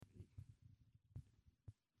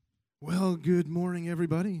Well, good morning,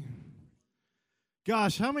 everybody.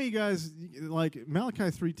 Gosh, how many of you guys, like, Malachi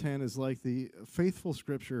 3:10 is like the faithful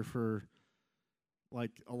scripture for, like,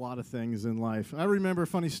 a lot of things in life. I remember a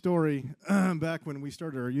funny story back when we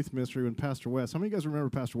started our youth ministry when Pastor Wes. How many of you guys remember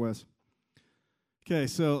Pastor Wes? Okay,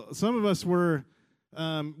 so some of us were,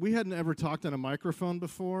 we hadn't ever talked on a microphone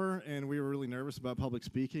before, and we were really nervous about public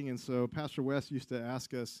speaking, and so Pastor Wes used to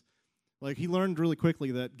ask us, like, he learned really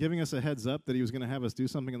quickly that giving us a heads up that he was going to have us do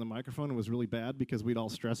something on the microphone was really bad because we'd all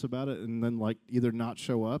stress about it and then, like, either not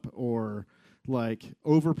show up or, like,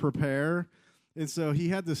 over-prepare. And so he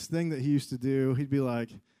had this thing that he used to do. He'd be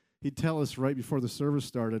like, he'd tell us right before the service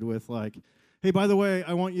started with, like, hey, by the way,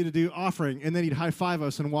 I want you to do offering. And then he'd high-five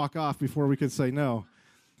us and walk off before we could say no.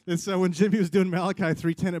 And so when Jimmy was doing Malachi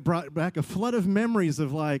 3:10, it brought back a flood of memories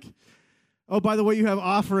of, like, oh, by the way, you have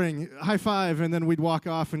offering, high five, and then we'd walk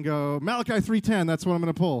off and go, Malachi 3:10, that's what I'm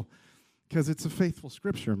going to pull. Because it's a faithful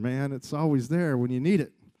scripture, man. It's always there when you need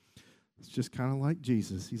it. It's just kind of like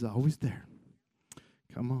Jesus. He's always there.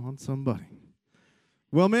 Come on, somebody.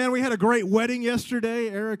 Well, man, we had a great wedding yesterday.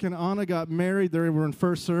 Eric and Anna got married. They were in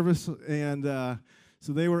first service, and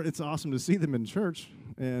so they were. It's awesome to see them in church,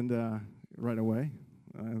 and right away.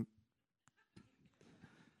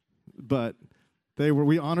 But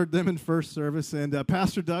we honored them in first service, and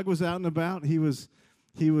Pastor Doug was out and about. He was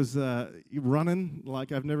running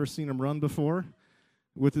like I've never seen him run before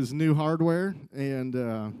with his new hardware, and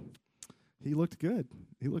he looked good.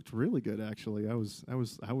 He looked really good, actually. I was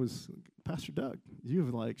Pastor Doug.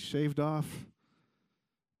 You've like shaved off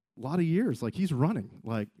a lot of years. Like, he's running.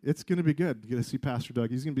 Like, it's going to be good. You're going to see Pastor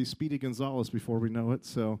Doug. He's going to be Speedy Gonzalez before we know it.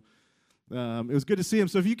 So it was good to see him.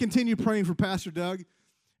 So if you continue praying for Pastor Doug.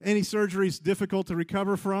 Any surgery is difficult to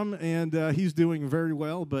recover from, and he's doing very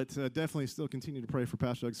well, but definitely still continue to pray for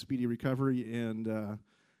Pastor Doug's speedy recovery, and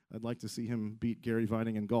I'd like to see him beat Gary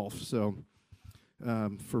Vining in golf, so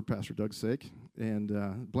for Pastor Doug's sake,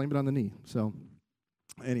 and blame it on the knee. So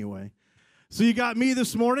anyway, so you got me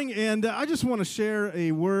this morning, and I just want to share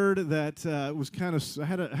a word that was kind of, I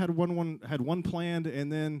had one planned,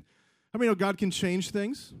 and then, I mean, God can change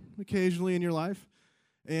things occasionally in your life.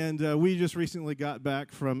 And we just recently got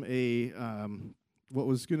back from a what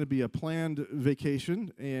was going to be a planned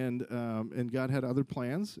vacation, and God had other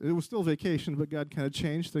plans. It was still vacation, but God kind of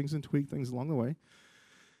changed things and tweaked things along the way.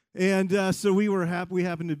 And so we were happy. We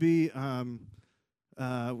happened to be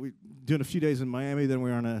we doing a few days in Miami. Then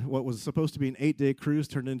we were on what was supposed to be an 8-day cruise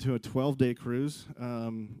turned into a 12-day cruise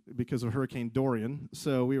because of Hurricane Dorian.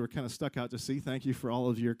 So we were kind of stuck out to sea. Thank you for all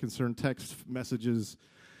of your concerned text messages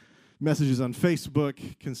on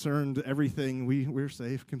Facebook, concerned everything. We're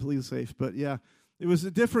safe, completely safe. But yeah, it was a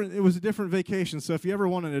different vacation. So if you ever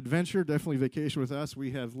want an adventure, definitely vacation with us. We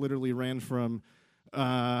have literally ran from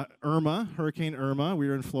Hurricane Irma. We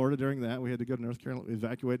were in Florida during that. We had to go to North Carolina,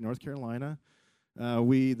 evacuate North Carolina.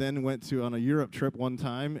 We then went on a Europe trip one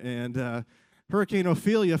time, and Hurricane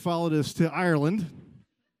Ophelia followed us to Ireland.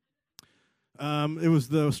 It was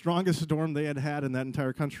the strongest storm they had in that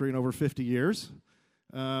entire country in over 50 years.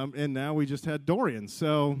 And now we just had Dorian.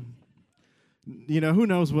 So, who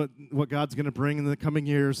knows what God's going to bring in the coming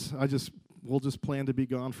years. We'll just plan to be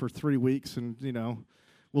gone for 3 weeks, and,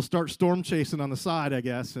 we'll start storm chasing on the side, I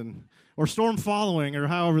guess, or storm following, or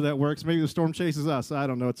however that works. Maybe the storm chases us. I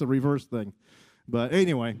don't know. It's a reverse thing. But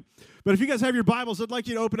anyway, if you guys have your Bibles, I'd like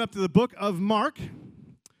you to open up to the book of Mark.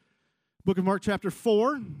 Book of Mark, chapter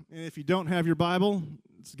 4. And if you don't have your Bible,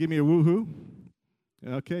 just give me a woohoo.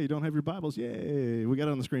 Okay, you don't have your Bibles? Yay, we got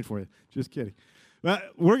it on the screen for you. Just kidding. But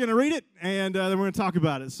we're going to read it, and then we're going to talk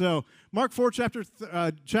about it. So Mark 4, chapter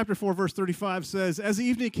 4, verse 35 says, as the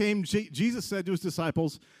evening came, Jesus said to his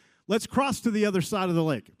disciples, let's cross to the other side of the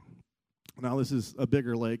lake. Now, this is a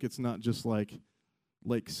bigger lake. It's not just like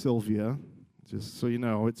Lake Sylvia. Just so you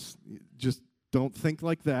know, it's just don't think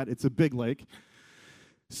like that. It's a big lake.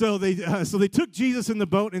 So they took Jesus in the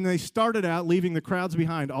boat, and they started out, leaving the crowds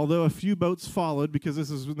behind, although a few boats followed, because this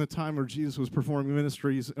is in the time where Jesus was performing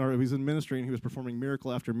ministries, or he was in ministry, and he was performing miracle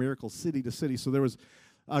after miracle, city to city. So there was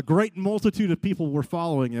a great multitude of people were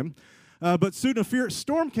following him. But soon a fierce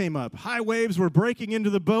storm came up. High waves were breaking into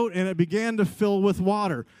the boat, and it began to fill with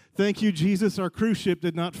water. Thank you, Jesus, our cruise ship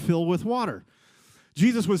did not fill with water.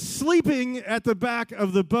 Jesus was sleeping at the back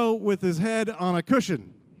of the boat with his head on a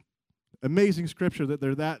cushion. Amazing scripture that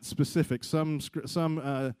they're that specific. Some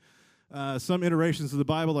iterations of the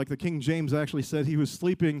Bible, like the King James, actually said he was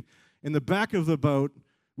sleeping in the back of the boat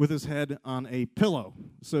with his head on a pillow.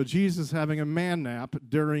 So Jesus is having a man nap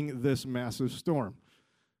during this massive storm.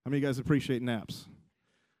 How many of you guys appreciate naps?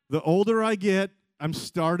 The older I get, I'm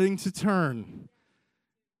starting to turn.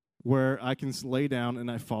 where I can lay down and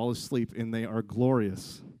I fall asleep, and they are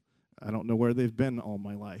glorious. I don't know where they've been all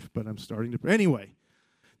my life, but I'm starting to. Anyway,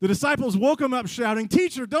 the disciples woke him up shouting,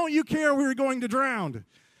 "Teacher, don't you care we were going to drown?"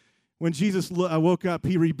 When Jesus woke up,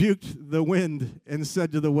 he rebuked the wind and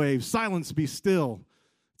said to the waves, "Silence, be still."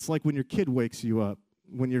 It's like when your kid wakes you up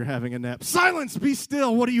when you're having a nap. "Silence, be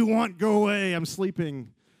still. What do you want? Go away. I'm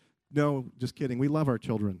sleeping." No, just kidding. We love our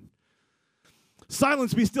children.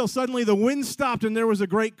 "Silence, be still." Suddenly the wind stopped and there was a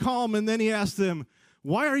great calm. And then he asked them,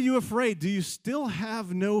 "Why are you afraid? Do you still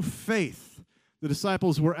have no faith?" The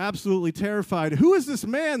disciples were absolutely terrified. "Who is this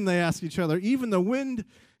man?" they asked each other. "Even the wind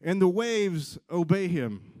and the waves obey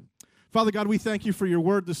him." Father God, we thank you for your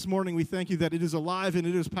word this morning. We thank you that it is alive and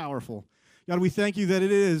it is powerful. God, we thank you that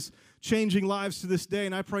it is changing lives to this day,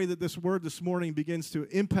 and I pray that this word this morning begins to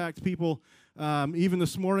impact people even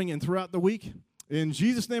this morning and throughout the week. In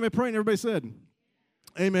Jesus' name I pray, and everybody said,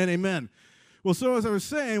 amen, amen. Well, so as I was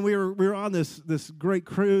saying, we were on this great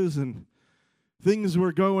cruise, and things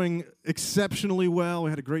were going exceptionally well. We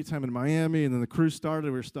had a great time in Miami, and then the cruise started.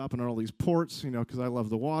 We were stopping at all these ports, because I love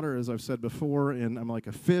the water, as I've said before, and I'm like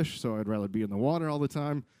a fish, so I'd rather be in the water all the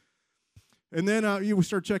time. And then we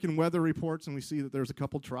start checking weather reports, and we see that there's a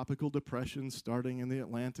couple tropical depressions starting in the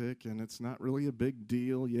Atlantic, and it's not really a big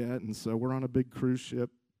deal yet, and so we're on a big cruise ship.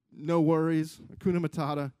 No worries, Hakuna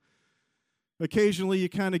Matata. Occasionally, you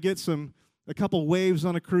kind of get a couple waves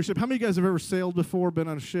on a cruise ship. How many of you guys have ever sailed before, been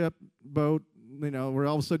on a ship, boat, where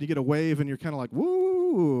all of a sudden you get a wave, and you're kind of like,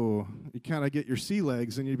 woo! You kind of get your sea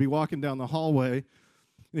legs, and you'd be walking down the hallway.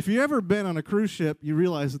 If you've ever been on a cruise ship, you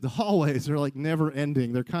realize that the hallways are like never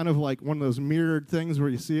ending. They're kind of like one of those mirrored things where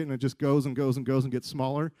you see it and it just goes and goes and goes and gets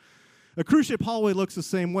smaller. A cruise ship hallway looks the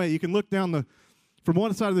same way. You can look down from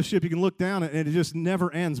one side of the ship, you can look down it, and it just never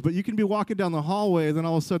ends. But you can be walking down the hallway, and then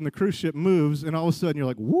all of a sudden the cruise ship moves, and all of a sudden you're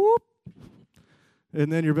like, whoop!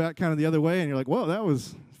 And then you're back kind of the other way, and you're like, whoa, that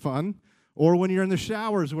was fun. Or when you're in the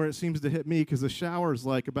showers, where it seems to hit me, because the shower is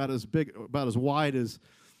like about as wide as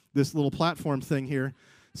this little platform thing here.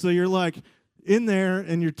 So you're like in there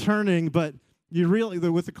and you're turning, but you really,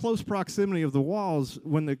 with the close proximity of the walls,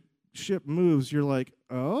 when the ship moves, you're like,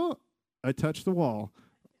 oh, I touched the wall.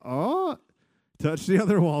 Oh, touch the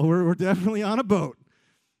other wall. We're definitely on a boat.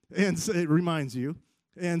 And so it reminds you.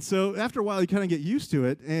 And so after a while, you kind of get used to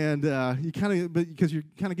it, and because you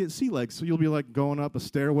kind of get sea legs, so you'll be like going up a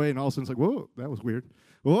stairway, and all of a sudden it's like, whoa, that was weird.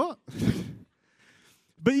 Whoa.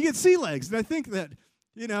 But you get sea legs, and I think that,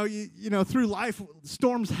 through life,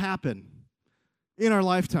 storms happen in our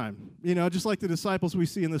lifetime. Just like the disciples we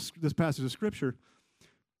see in this passage of Scripture.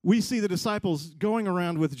 We see the disciples going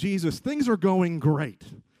around with Jesus. Things are going great.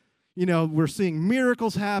 We're seeing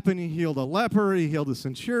miracles happen. He healed a leper. He healed a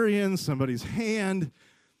centurion, somebody's hand.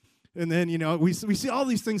 And then, we see all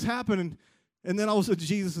these things happen. And then all of a sudden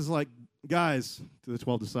Jesus is like, guys, to the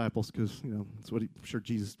 12 disciples, because, that's what I'm sure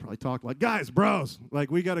Jesus probably talked like, guys, bros,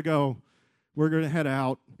 like, we got to go. We're going to head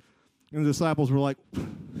out. And the disciples were like,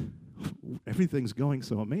 everything's going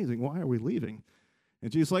so amazing. Why are we leaving?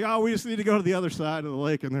 And Jesus is like, we just need to go to the other side of the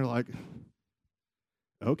lake. And they're like,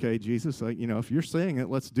 okay, Jesus, if you're saying it,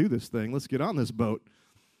 let's do this thing. Let's get on this boat.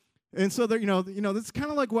 And so, that's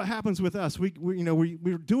kind of like what happens with us.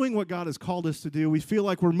 We're doing what God has called us to do. We feel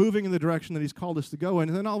like we're moving in the direction that He's called us to go in.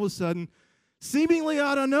 And then all of a sudden, seemingly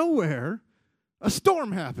out of nowhere, a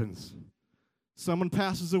storm happens. Someone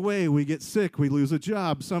passes away, we get sick, we lose a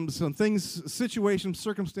job, some things, situations,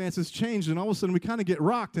 circumstances change, and all of a sudden we kind of get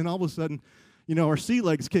rocked, and all of a sudden, our sea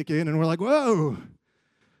legs kick in, and we're like, whoa,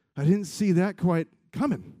 I didn't see that quite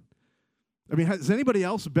coming. I mean, has anybody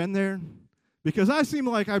else been there? Because I seem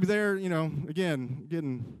like I'm there,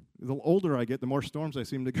 again, the older I get, the more storms I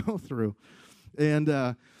seem to go through. And,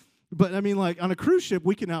 but I mean, like on a cruise ship,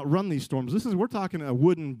 we can outrun these storms. We're talking a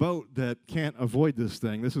wooden boat that can't avoid this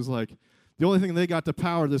thing. This is like, the only thing they got to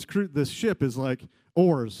power this ship is like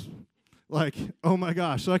oars. Like, oh my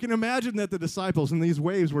gosh. So I can imagine that the disciples and these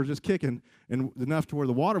waves were just kicking and enough to where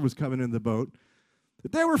the water was coming in the boat.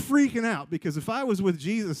 That they were freaking out, because if I was with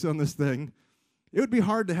Jesus on this thing, it would be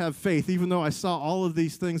hard to have faith, even though I saw all of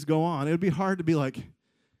these things go on. It would be hard to be like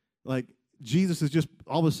Jesus is just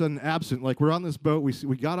all of a sudden absent. Like, we're on this boat,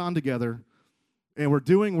 we got on together, and we're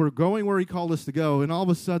going where He called us to go, and all of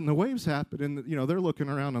a sudden the waves happen, and they're looking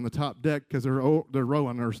around on the top deck because they're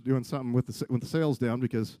rowing or doing something with the sails down,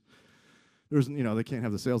 because there's they can't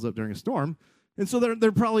have the sails up during a storm, and so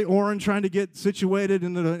they're probably oaring, trying to get situated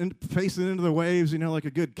and facing into the waves, like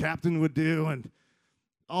a good captain would do, and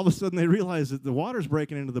all of a sudden they realize that the water's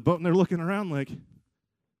breaking into the boat, and they're looking around like,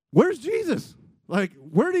 where's Jesus? Like,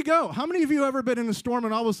 where'd He go? How many of you ever been in a storm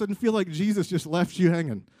and all of a sudden feel like Jesus just left you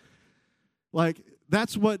hanging? Like,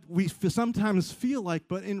 that's what we sometimes feel like,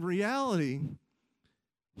 but in reality,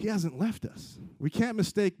 he hasn't left us. We can't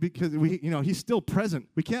mistake because he's still present.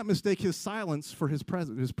 We can't mistake his silence for his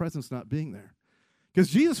presence not being there. Because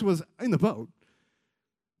Jesus was in the boat.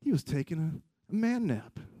 He was taking a man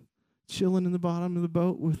nap, chilling in the bottom of the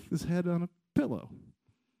boat with his head on a pillow.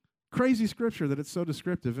 Crazy scripture that it's so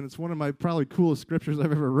descriptive, and it's one of my probably coolest scriptures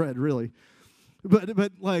I've ever read, really.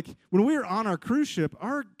 But like when we were on our cruise ship,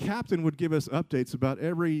 our captain would give us updates about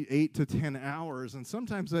every 8 to 10 hours, and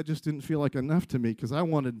sometimes that just didn't feel like enough to me because I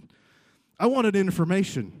wanted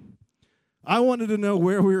information. I wanted to know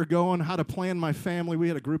where we were going, how to plan my family. We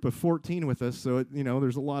had a group of 14 with us, so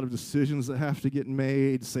there's a lot of decisions that have to get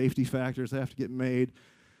made, safety factors that have to get made.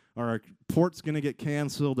 Are our ports going to get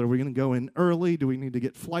canceled? Are we going to go in early? Do we need to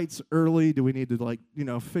get flights early? Do we need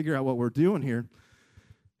to figure out what we're doing here?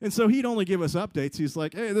 And so he'd only give us updates. He's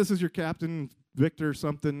like, hey, this is your captain, Victor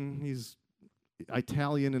something. He's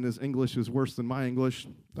Italian, and his English is worse than my English,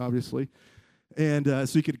 obviously. And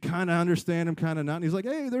so you could kind of understand him, kind of not. And he's like,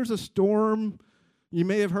 hey, there's a storm. You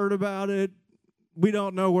may have heard about it. We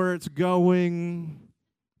don't know where it's going.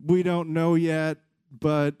 We don't know yet,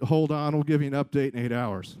 but hold on. We'll give you an update in 8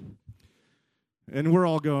 hours. And we're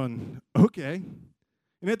all going, okay.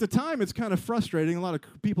 And at the time, it's kind of frustrating. A lot of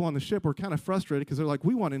people on the ship were kind of frustrated because they're like,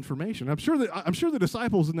 we want information. I'm sure the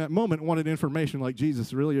disciples in that moment wanted information like,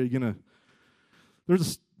 Jesus, really, are you going to,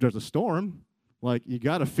 there's a storm. Like, you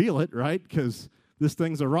got to feel it, right? Because this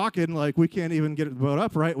thing's a rocking. Like, we can't even get the boat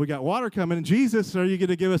up, right? We got water coming. And Jesus, are you going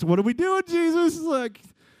to give us, what are we doing, Jesus? Like,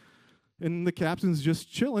 and the captain's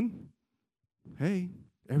just chilling. Hey,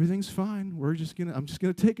 everything's fine. I'm just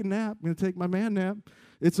going to take a nap. I'm going to take my man nap.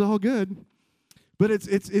 It's all good. But it's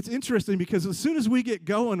interesting because as soon as we get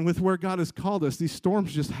going with where God has called us, these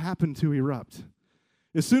storms just happen to erupt.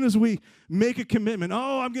 As soon as we make a commitment,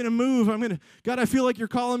 I'm going to move. God, I feel like you're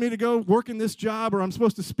calling me to go work in this job, or I'm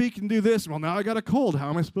supposed to speak and do this. Well, now I got a cold. How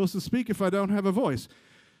am I supposed to speak if I don't have a voice?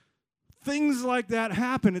 Things like that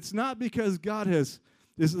happen. It's not because God is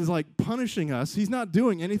like punishing us. He's not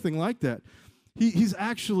doing anything like that. He's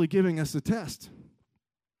actually giving us a test.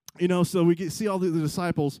 So we see all the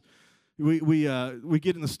disciples. We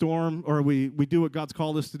get in the storm, or we do what God's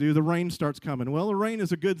called us to do. The rain starts coming. Well, the rain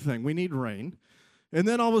is a good thing. We need rain. And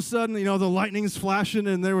then all of a sudden, the lightning's flashing,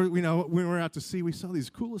 and when we were out to sea, we saw these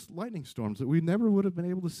coolest lightning storms that we never would have been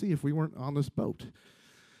able to see if we weren't on this boat.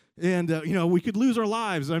 And, we could lose our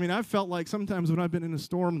lives. I mean, I've felt like sometimes when I've been in a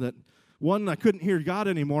storm that, one, I couldn't hear God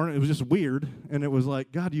anymore, and it was just weird. And it was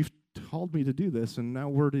like, God, you've called me to do this, and now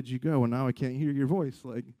where did you go? And now I can't hear your voice.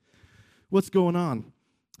 Like, what's going on?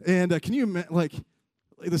 And can you imagine, like,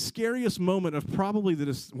 the scariest moment of probably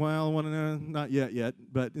not yet,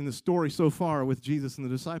 but in the story so far with Jesus and the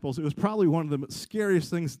disciples, it was probably one of the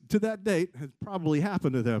scariest things to that date has probably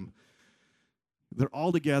happened to them. They're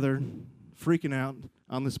all together, freaking out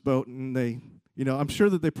on this boat, and they, I'm sure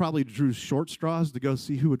that they probably drew short straws to go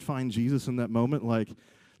see who would find Jesus in that moment. Like,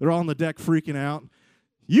 they're all on the deck freaking out.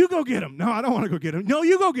 You go get him. No, I don't want to go get him. No,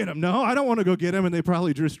 you go get him. No, I don't want to go get him. And they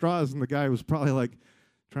probably drew straws, and the guy was probably like,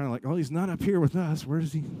 he's not up here with us. Where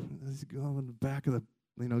is he? Is he going in the back of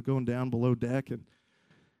the, going down below deck?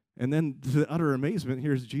 And then to utter amazement,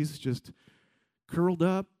 here's Jesus just curled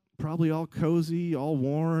up, probably all cozy, all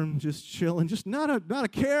warm, just chilling, just not a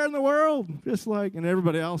care in the world. Just like, and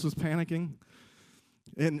everybody else is panicking.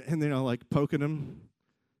 And like poking him.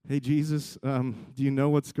 Hey, Jesus, do you know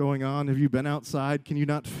what's going on? Have you been outside? Can you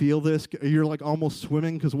not feel this? You're like almost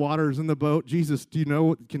swimming because water is in the boat. Jesus, do you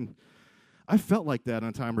know I felt like that on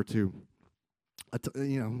a time or two,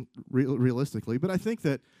 realistically. But I think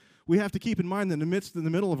that we have to keep in mind that in the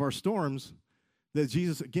middle of our storms, that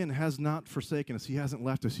Jesus, again, has not forsaken us. He hasn't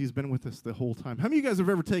left us. He's been with us the whole time. How many of you guys have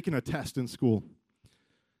ever taken a test in school?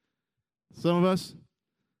 Some of us,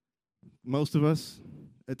 most of us,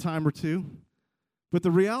 a time or two. But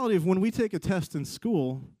the reality of when we take a test in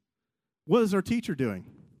school, what is our teacher doing?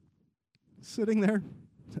 Sitting there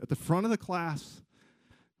at the front of the class,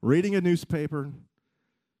 reading a newspaper,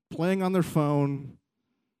 playing on their phone,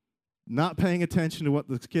 not paying attention to what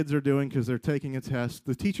the kids are doing because they're taking a test.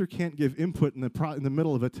 The teacher can't give input in the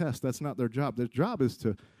middle of a test. That's not their job. Their job is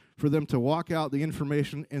for them to walk out the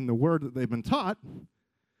information in the word that they've been taught.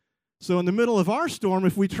 So in the middle of our storm,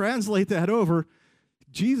 if we translate that over,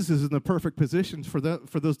 Jesus is in the perfect position for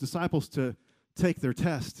those disciples to take their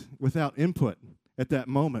test without input at that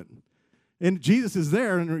moment. And Jesus is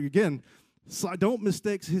there, and again, so don't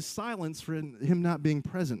mistake his silence for him not being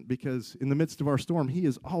present, because in the midst of our storm, he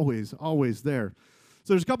is always, always there.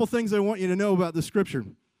 So there's a couple things I want you to know about the scripture.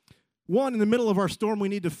 One, in the middle of our storm, we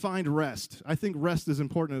need to find rest. I think rest is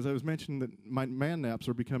important. As I was mentioning, that my man naps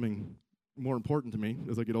are becoming more important to me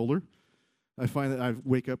as I get older. I find that I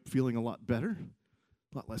wake up feeling a lot better,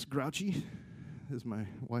 a lot less grouchy, as my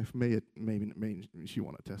wife may she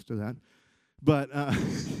won't attest to that. But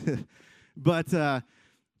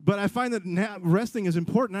but I find that resting is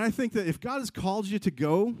important. And I think that if God has called you to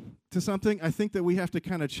go to something, I think that we have to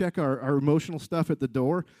kind of check our emotional stuff at the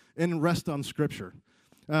door and rest on Scripture.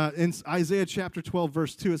 In Isaiah chapter 12,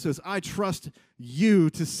 verse 2, it says, I trust you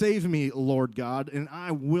to save me, Lord God, and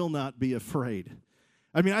I will not be afraid.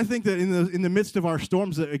 I mean, I think that in the midst of our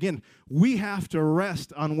storms, that, again, we have to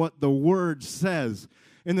rest on what the Word says.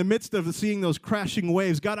 In the midst of seeing those crashing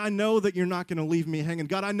waves, God, I know that you're not going to leave me hanging.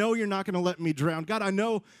 God, I know you're not going to let me drown. God, I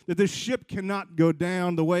know that this ship cannot go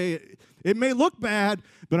down the way it may look bad,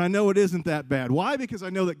 but I know it isn't that bad. Why? Because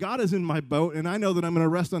I know that God is in my boat, and I know that I'm going to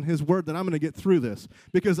rest on His Word, that I'm going to get through this.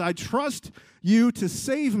 Because I trust you to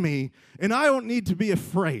save me, and I don't need to be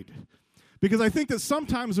afraid. Because I think that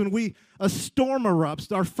sometimes when a storm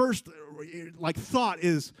erupts, our first thought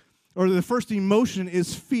is, or the first emotion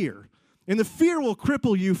is fear. And the fear will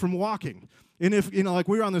cripple you from walking. And if, like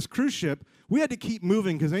we were on this cruise ship, we had to keep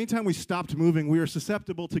moving because anytime we stopped moving, we were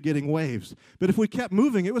susceptible to getting waves. But if we kept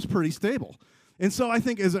moving, it was pretty stable. And so I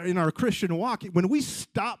think as in our Christian walk, when we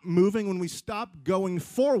stop moving, when we stop going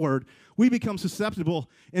forward, we become susceptible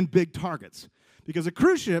in big targets. Because a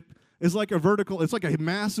cruise ship is like it's like a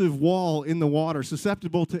massive wall in the water,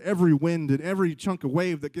 susceptible to every wind and every chunk of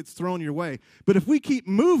wave that gets thrown your way. But if we keep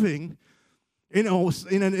moving, in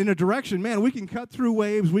a direction, man, we can cut through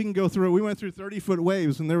waves, we can go through it. We went through 30-foot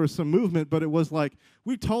waves, and there was some movement, but it was like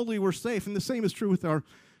we totally were safe. And the same is true with our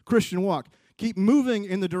Christian walk. Keep moving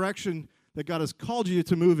in the direction that God has called you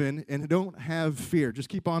to move in, and don't have fear. Just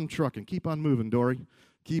keep on trucking. Keep on moving, Dory.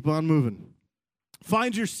 Keep on moving.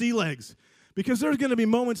 Find your sea legs, because there's going to be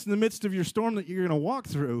moments in the midst of your storm that you're going to walk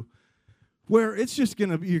through where it's just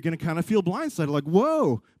you're going to kind of feel blindsided, like,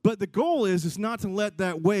 whoa. But the goal is not to let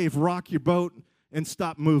that wave rock your boat and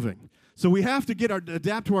stop moving. So we have to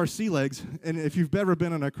adapt to our sea legs. And if you've ever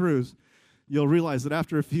been on a cruise, you'll realize that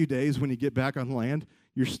after a few days, when you get back on land,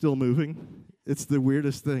 you're still moving. It's the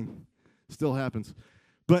weirdest thing. Still happens.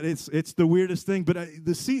 But it's the weirdest thing. But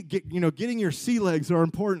getting your sea legs are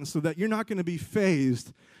important so that you're not going to be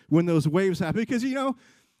phased when those waves happen. Because,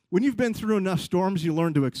 when you've been through enough storms, you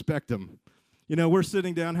learn to expect them. We're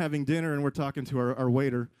sitting down having dinner, and we're talking to our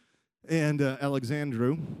waiter, and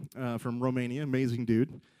Alexandru from Romania, amazing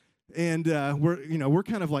dude. And we're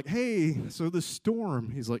kind of like, hey, so this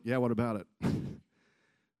storm. He's like, yeah, what about it?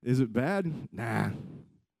 Is it bad? Nah.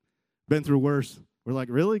 Been through worse. We're like,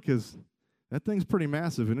 really? Because that thing's pretty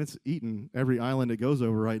massive, and it's eating every island it goes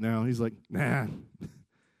over right now. He's like, nah,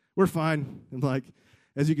 we're fine. And like,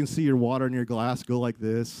 as you can see, your water in your glass go like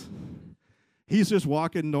this. He's just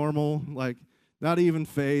walking normal, like, not even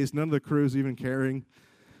phased, none of the crew's even caring.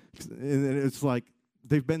 And it's like,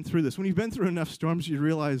 they've been through this. When you've been through enough storms, you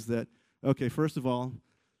realize that, okay, first of all,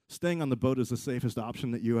 staying on the boat is the safest option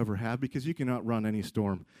that you ever have, because you can outrun any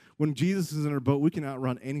storm. When Jesus is in our boat, we can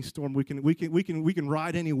outrun any storm. We can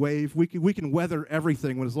ride any wave. We can weather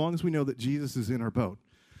everything as long as we know that Jesus is in our boat.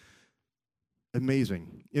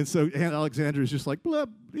 Amazing. And so Alexander is just like, blah,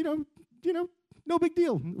 no big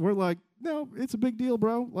deal. We're like, no, it's a big deal,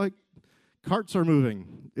 bro. Like, carts are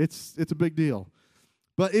moving. It's a big deal.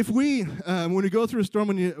 But if when we go through a storm,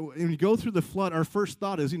 when you go through the flood, our first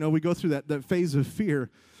thought is, we go through that phase of fear.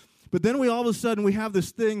 But then all of a sudden we have this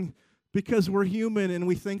thing, because we're human and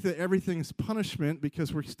we think that everything's punishment,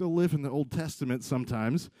 because we still live in the Old Testament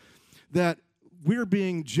sometimes, that we're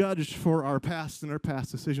being judged for our past and our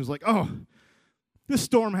past decisions. Like, oh, this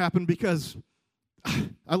storm happened because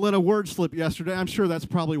I let a word slip yesterday. I'm sure that's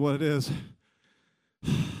probably what it is.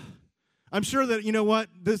 I'm sure that,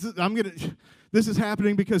 this is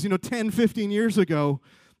happening because, 10, 15 years ago,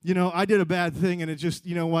 I did a bad thing, and it just,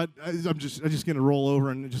 I'm just going to roll over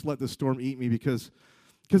and just let the storm eat me because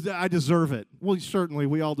I deserve it. Well, certainly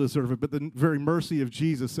we all deserve it, but the very mercy of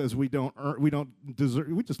Jesus says we don't deserve.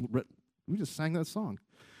 We just sang that song.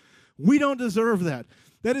 We don't deserve that.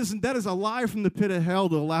 That is a lie from the pit of hell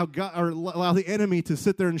to allow God, or allow the enemy to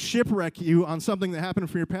sit there and shipwreck you on something that happened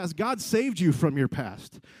from your past. God saved you from your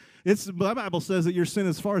past. The Bible says that your sin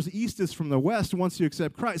as far as the east is from the west once you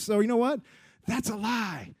accept Christ. So you know what? That's a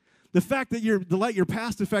lie. The fact that let your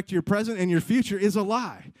past affect your present and your future is a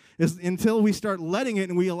lie. Until we start letting it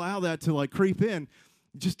and we allow that to creep in,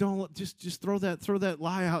 just throw that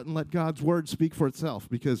lie out and let God's word speak for itself,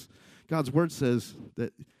 because God's word says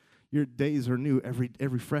that your days are new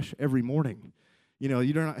every fresh every morning.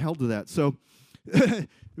 You're not held to that. So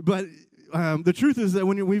But the truth is that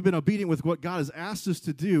when we've been obedient with what God has asked us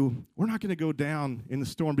to do, we're not going to go down in the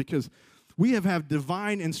storm because we have had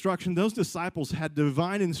divine instruction. Those disciples had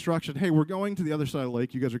divine instruction. Hey, we're going to the other side of the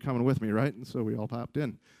lake. You guys are coming with me, right? And so we all popped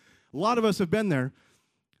in. A lot of us have been there.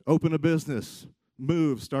 Open a business,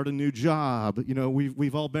 move, start a new job. You know,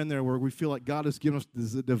 we've all been there where we feel like God has given us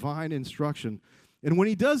this divine instruction. And when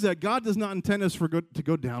he does that, God does not intend us to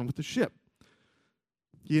go down with the ship.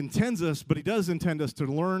 He intends us, but he does intend us to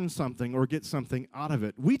learn something or get something out of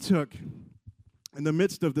it. We took, in the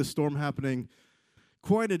midst of this storm happening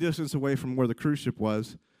quite a distance away from where the cruise ship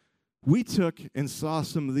was, we took and saw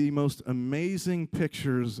some of the most amazing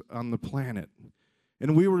pictures on the planet.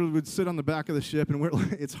 And we would sit on the back of the ship, and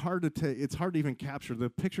it's hard to take. It's hard to even capture. The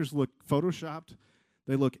pictures look photoshopped.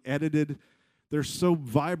 They look edited. They're so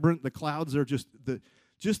vibrant. The clouds are just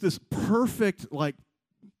this perfect, like,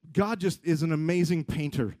 God just is an amazing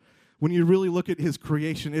painter. When you really look at his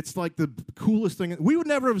creation, it's like the coolest thing. We would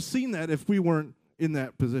never have seen that if we weren't in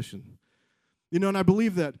that position. You know, and I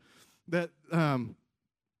believe that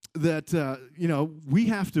you know, we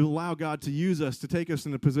have to allow God to use us to take us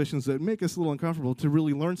into positions that make us a little uncomfortable to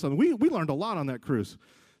really learn something. We learned a lot on that cruise.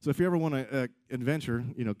 So if you ever want to adventure,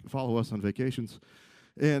 you know, follow us on vacations.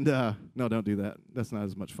 And no, don't do that. That's not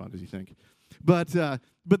as much fun as you think. But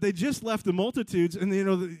they just left the multitudes, and you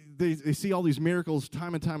know they see all these miracles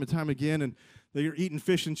time and time and time again, and they're eating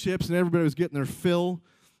fish and chips, and everybody was getting their fill.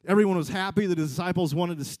 Everyone was happy. The disciples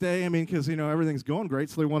wanted to stay. I mean, because you know everything's going great,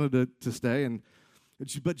 so they wanted to stay.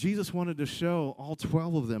 But Jesus wanted to show all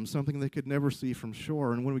 12 of them something they could never see from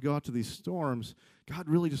shore. And when we go out to these storms, God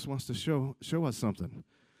really just wants to show us something.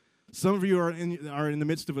 Some of you are in the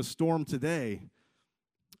midst of a storm today,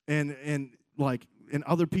 and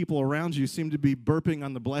other people around you seem to be burping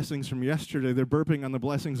on the blessings from yesterday. They're burping on the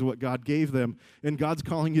blessings of what God gave them, and God's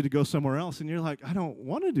calling you to go somewhere else. And you're like, I don't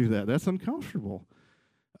want to do that. That's uncomfortable.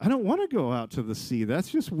 I don't want to go out to the sea. That's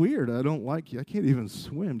just weird. I don't like you. I can't even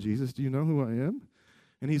swim, Jesus. Do you know who I am?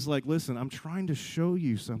 And he's like, listen, I'm trying to show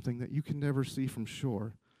you something that you can never see from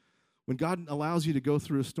shore. When God allows you to go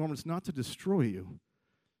through a storm, it's not to destroy you.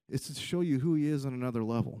 It's to show you who he is on another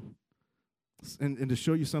level. And to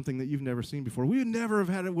show you something that you've never seen before. We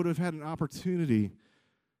would have had an opportunity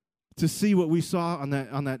to see what we saw on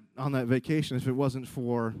that vacation if it wasn't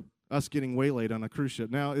for us getting waylaid on a cruise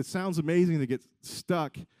ship. Now, it sounds amazing to get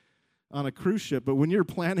stuck on a cruise ship, but when you're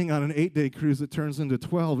planning on an 8-day cruise that turns into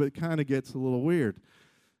 12, it kind of gets a little weird.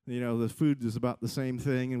 You know, the food is about the same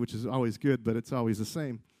thing, which is always good, but it's always the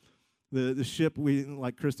same. The ship,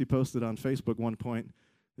 like Christy posted on Facebook one point,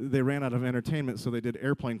 they ran out of entertainment, so they did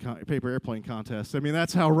paper airplane contests. I mean,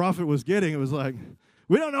 that's how rough it was getting. It was like,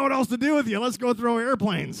 we don't know what else to do with you. Let's go throw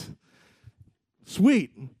airplanes.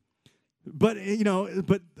 Sweet. But, you know,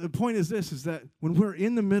 but the point is this, is that when we're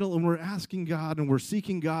in the middle and we're asking God and we're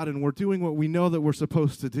seeking God and we're doing what we know that we're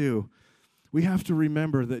supposed to do, we have to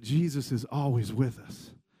remember that Jesus is always with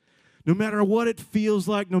us. No matter what it feels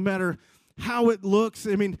like, no matter how it looks.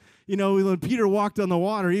 I mean, you know, when Peter walked on the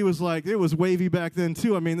water, he was like, it was wavy back then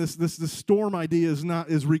too. I mean, this storm idea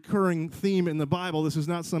is recurring theme in the Bible. This is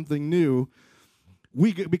not something new.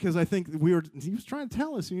 Because I think he was trying to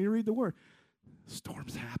tell us, and you read the word,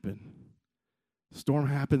 storms happen. Storm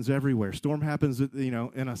happens everywhere. Storm happens, you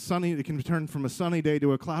know, it can turn from a sunny day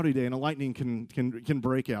to a cloudy day, and a lightning can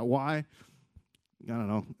break out. Why? I don't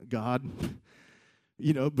know, God.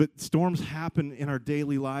 You know, but storms happen in our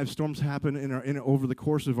daily lives. Storms happen over the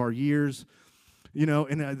course of our years. You know,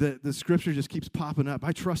 and the scripture just keeps popping up.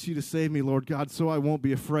 I trust you to save me, Lord God, so I won't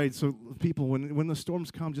be afraid. So people, when the storms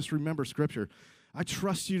come, just remember scripture. I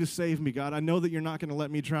trust you to save me, God. I know that you're not going to let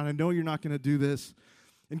me drown. I know you're not going to do this.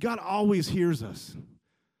 And God always hears us.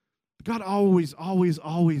 God always, always,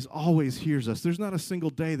 always, always hears us. There's not a single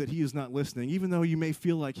day that he is not listening. Even though you may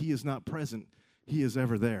feel like he is not present, he is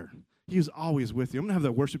ever there. He is always with you. I'm going to have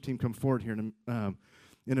the worship team come forward here in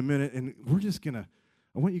a minute, and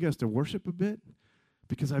I want you guys to worship a bit,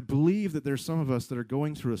 because I believe that there's some of us that are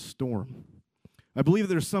going through a storm. I believe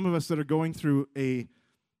there's some of us that are going through a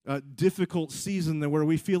difficult season where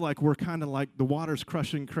we feel like we're kind of like the water's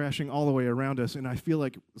crashing all the way around us, and I feel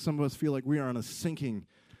like some of us feel like we are on a sinking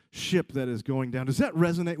ship that is going down. Does that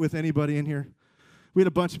resonate with anybody in here? We had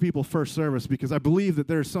a bunch of people first service, because I believe that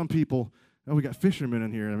there are some people, we got fishermen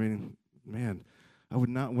in here. I mean, man, I would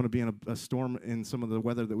not want to be in a storm in some of the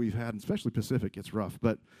weather that we've had, especially Pacific. It's rough.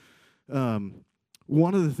 But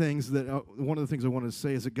one of the things I wanted to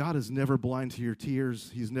say is that God is never blind to your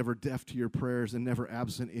tears. He's never deaf to your prayers, and never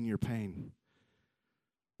absent in your pain.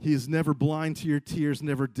 He is never blind to your tears,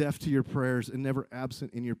 never deaf to your prayers, and never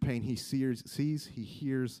absent in your pain. He sees, he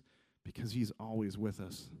hears, because he's always with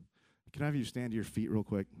us. Can I have you stand to your feet real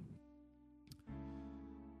quick?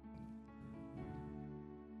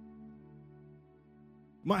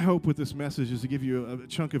 My hope with this message is to give you a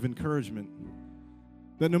chunk of encouragement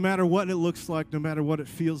that no matter what it looks like, no matter what it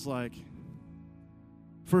feels like,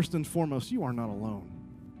 first and foremost, you are not alone.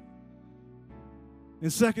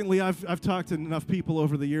 And secondly, I've talked to enough people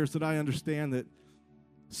over the years that I understand that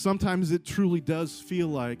sometimes it truly does feel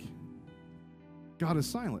like God is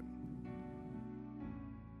silent.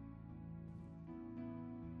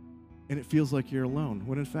 And it feels like you're alone,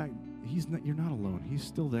 when in fact, you're not alone. He's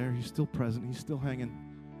still there. He's still present. He's still hanging.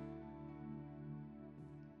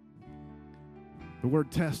 The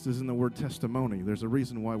word test is in the word testimony. There's a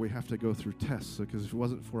reason why we have to go through tests, because if it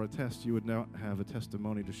wasn't for a test, you would not have a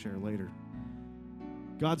testimony to share later.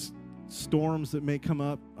 God's storms that may come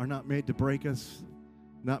up are not made to break us,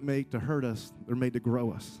 not made to hurt us. They're made to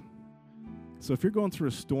grow us. So if you're going through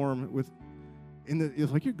a storm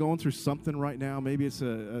it's like you're going through something right now, maybe it's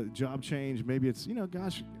a job change, maybe it's,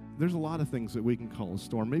 there's a lot of things that we can call a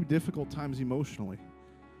storm. Maybe difficult times emotionally.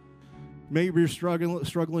 Maybe you're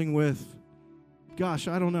struggling with, I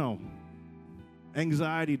don't know,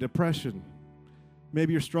 anxiety, depression.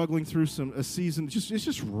 Maybe you're struggling through a season. It's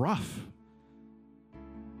just rough.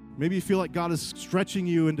 Maybe you feel like God is stretching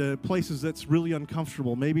you into places that's really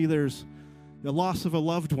uncomfortable. Maybe there's the loss of a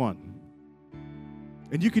loved one.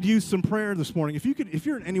 And you could use some prayer this morning. If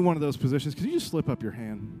you're in any one of those positions, could you just slip up your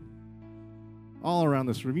hand? All around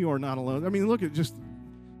this room, you are not alone. I mean, look at just,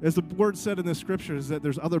 as the word said in the scripture, is that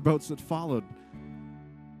there's other boats that followed.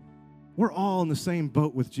 We're all in the same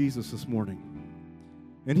boat with Jesus this morning.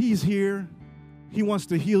 And he's here. He wants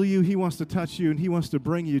to heal you. He wants to touch you. And he wants to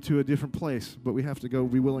bring you to a different place. But we have to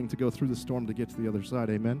be willing to go through the storm to get to the other side.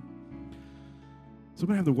 Amen? So I'm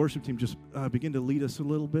going to have the worship team just begin to lead us a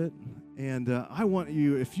little bit. And I want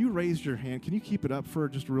you, if you raised your hand, can you keep it up for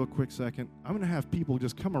just a real quick second? I'm going to have people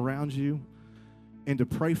just come around you and to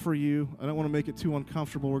pray for you. I don't want to make it too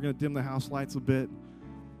uncomfortable. We're going to dim the house lights a bit,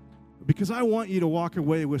 because I want you to walk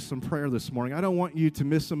away with some prayer this morning. I don't want you to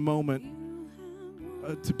miss a moment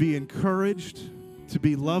to be encouraged, to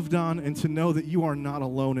be loved on, and to know that you are not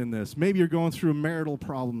alone in this. Maybe you're going through a marital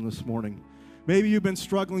problem this morning. Maybe you've been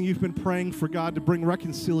struggling. You've been praying for God to bring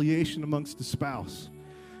reconciliation amongst the spouse.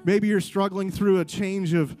 Maybe you're struggling through a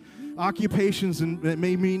change of occupations, and it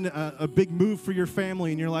may mean a big move for your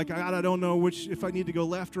family, and you're like, God, I don't know if I need to go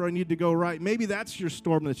left or I need to go right. Maybe that's your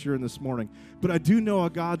storm that you're in this morning. But I do know a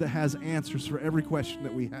God that has answers for every question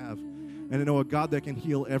that we have, and I know a God that can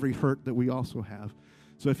heal every hurt that we also have.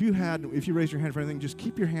 So if you raise your hand for anything, just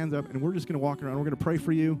keep your hands up, and we're just going to walk around. We're going to pray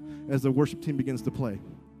for you as the worship team begins to play.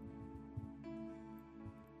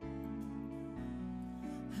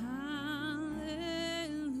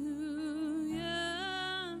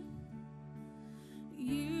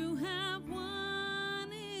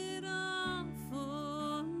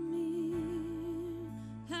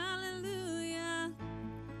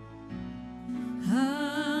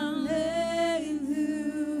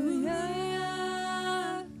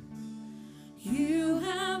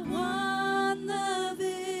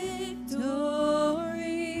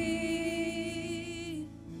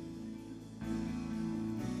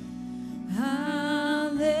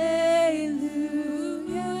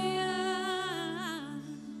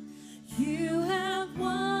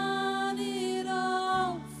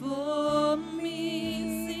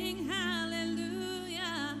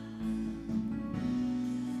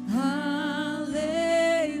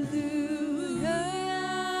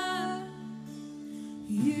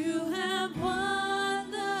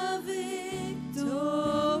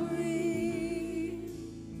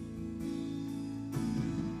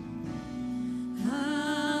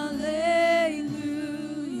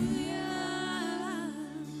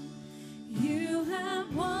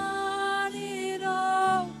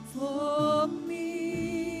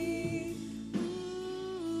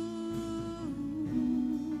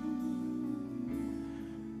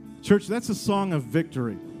 Church, that's a song of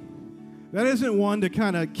victory. That isn't one to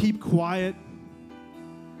kind of keep quiet.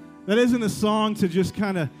 That isn't a song to just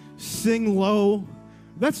kind of sing low.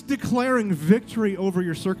 That's declaring victory over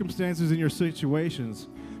your circumstances and your situations.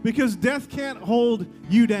 Because death can't hold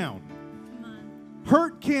you down.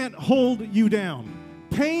 Hurt can't hold you down.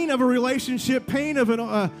 Pain of a relationship, pain of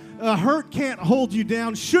a hurt can't hold you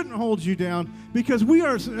down, shouldn't hold you down. Because we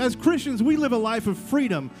are, as Christians, we live a life of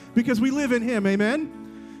freedom because we live in Him. Amen?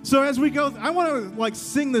 So as we go, I want to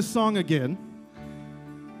sing this song again.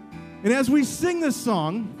 And as we sing this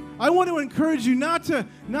song, I want to encourage you not to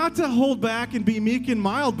hold back and be meek and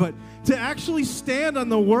mild, but to actually stand on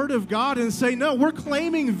the Word of God and say, no, we're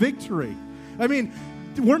claiming victory. I mean,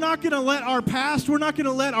 We're not going to let our past, we're not going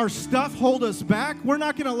to let our stuff hold us back. We're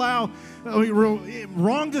not going to allow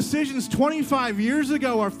wrong decisions 25 years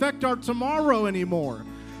ago affect our tomorrow anymore,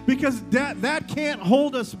 because that can't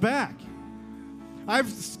hold us back.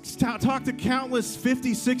 I've talked to countless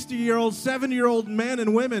 50, 60-year-old, 70-year-old men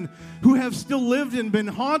and women who have still lived and been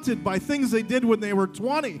haunted by things they did when they were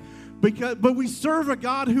 20. But we serve a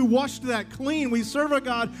God who washed that clean. We serve a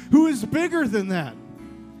God who is bigger than that.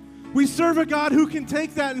 We serve a God who can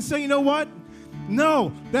take that and say, you know what?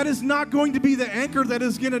 No, that is not going to be the anchor that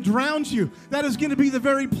is going to drown you. That is going to be the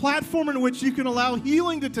very platform in which you can allow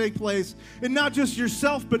healing to take place, and not just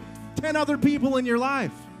yourself, but 10 other people in your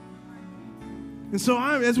life. And so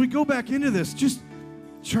as we go back into this, just,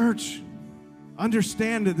 church,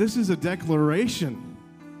 understand that this is a declaration.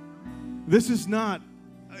 This is not,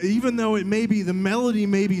 even though it may be, the melody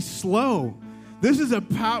may be slow, this is a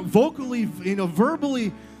vocally,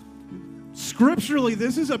 verbally, scripturally,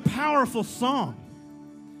 this is a powerful song.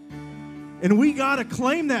 And we got to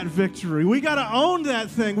claim that victory. We got to own that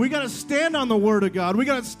thing. We got to stand on the Word of God. We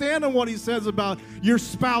got to stand on what He says about your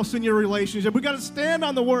spouse and your relationship. We got to stand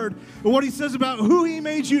on the Word and what He says about who He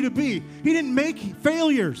made you to be. He didn't make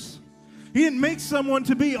failures. He didn't make someone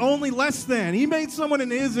to be only less than. He made someone in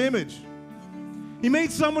His image. He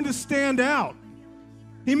made someone to stand out.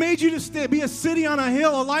 He made you to be a city on a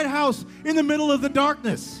hill, a lighthouse in the middle of the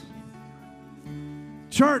darkness.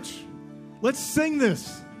 Church, let's sing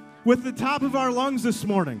this with the top of our lungs this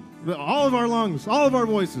morning. All of our lungs, all of our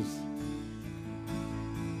voices.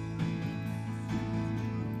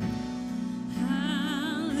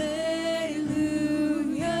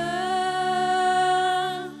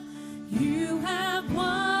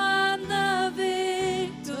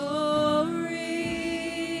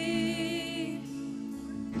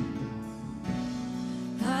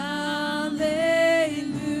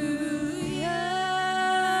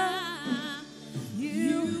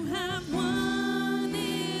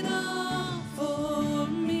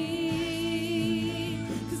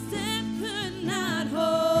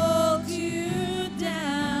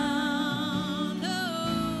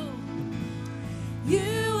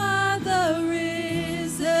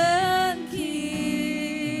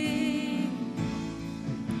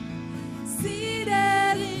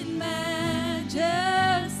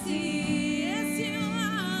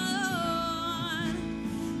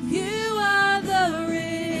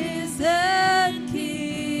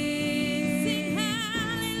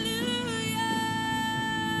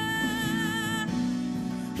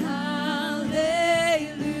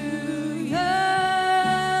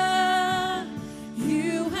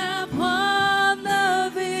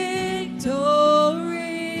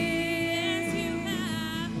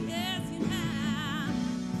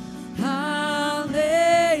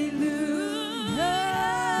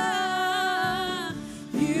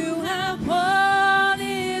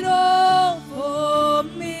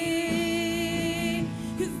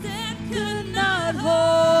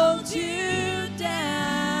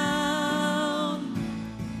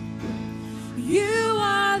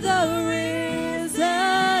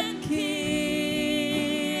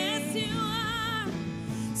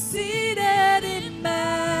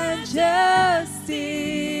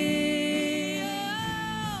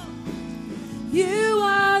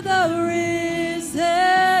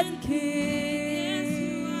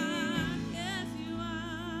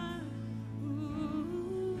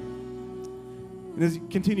 And as you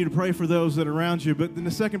continue to pray for those that are around you. But then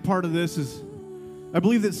the second part of this is, I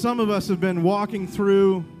believe that some of us have been walking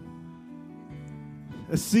through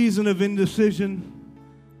a season of indecision.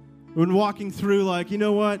 We've been walking through like, you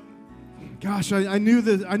know what? Gosh, I knew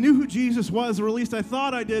who Jesus was, or at least I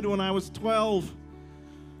thought I did when I was 12.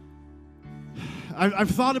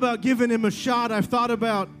 I've thought about giving him a shot. I've thought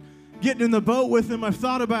about getting in the boat with him. I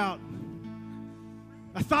thought about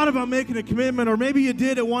making a commitment, or maybe you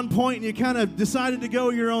did at one point and you kind of decided to go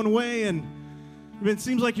your own way, and it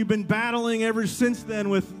seems like you've been battling ever since then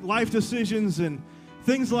with life decisions and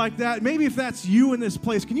things like that. Maybe if that's you in this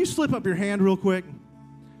place, can you slip up your hand real quick?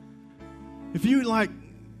 If you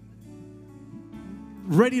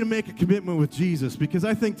ready to make a commitment with Jesus, because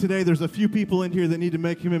I think today there's a few people in here that need to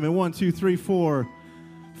make a commitment. 1, 2, 3, 4,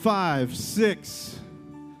 5, 6,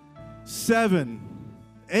 7,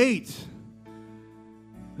 8.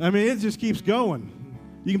 I mean, it just keeps going.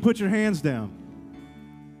 You can put your hands down.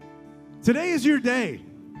 Today is your day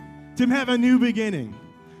to have a new beginning.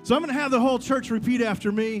 So I'm going to have the whole church repeat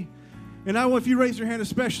after me. And I want, if you raise your hand,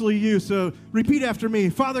 especially you, so repeat after me.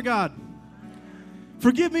 Father God,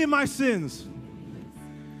 forgive me of my sins.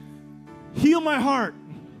 Heal my heart.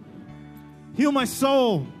 Heal my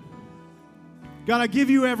soul. God, I give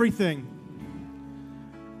you everything.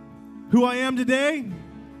 who I am today,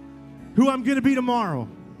 who I'm going to be tomorrow.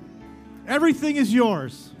 Everything is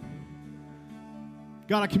yours.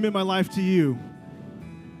 God, I commit my life to you.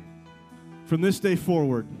 From this day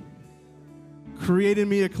forward, create in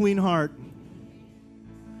me a clean heart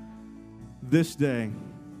this day.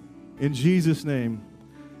 In Jesus' name,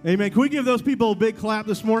 amen. Can we give those people a big clap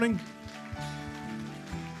this morning?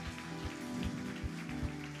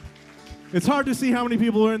 It's hard to see how many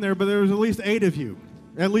people are in there, but there was at least 8 of you.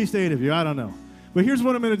 At least 8 of you. I don't know. But here's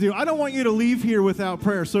what I'm going to do. I don't want you to leave here without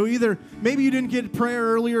prayer. So either maybe you didn't get prayer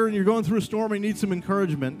earlier and you're going through a storm and you need some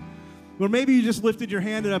encouragement. Or maybe you just lifted your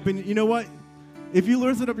hand up, and you know what? If you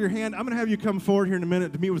lifted up your hand, I'm going to have you come forward here in a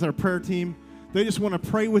minute to meet with our prayer team. They just want to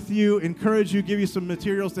pray with you, encourage you, give you some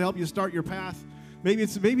materials to help you start your path. Maybe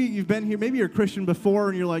you've been here. Maybe you're a Christian before,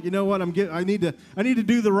 and you're like, you know what? I need to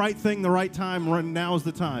do the right thing the right time. Right now is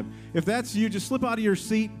the time. If that's you, just slip out of your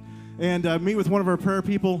seat and meet with one of our prayer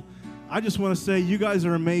people. I just want to say you guys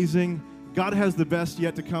are amazing. God has the best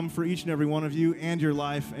yet to come for each and every one of you and your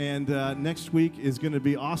life. And next week is going to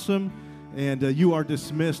be awesome. And you are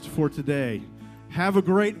dismissed for today. Have a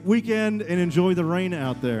great weekend and enjoy the rain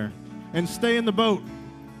out there. And stay in the boat.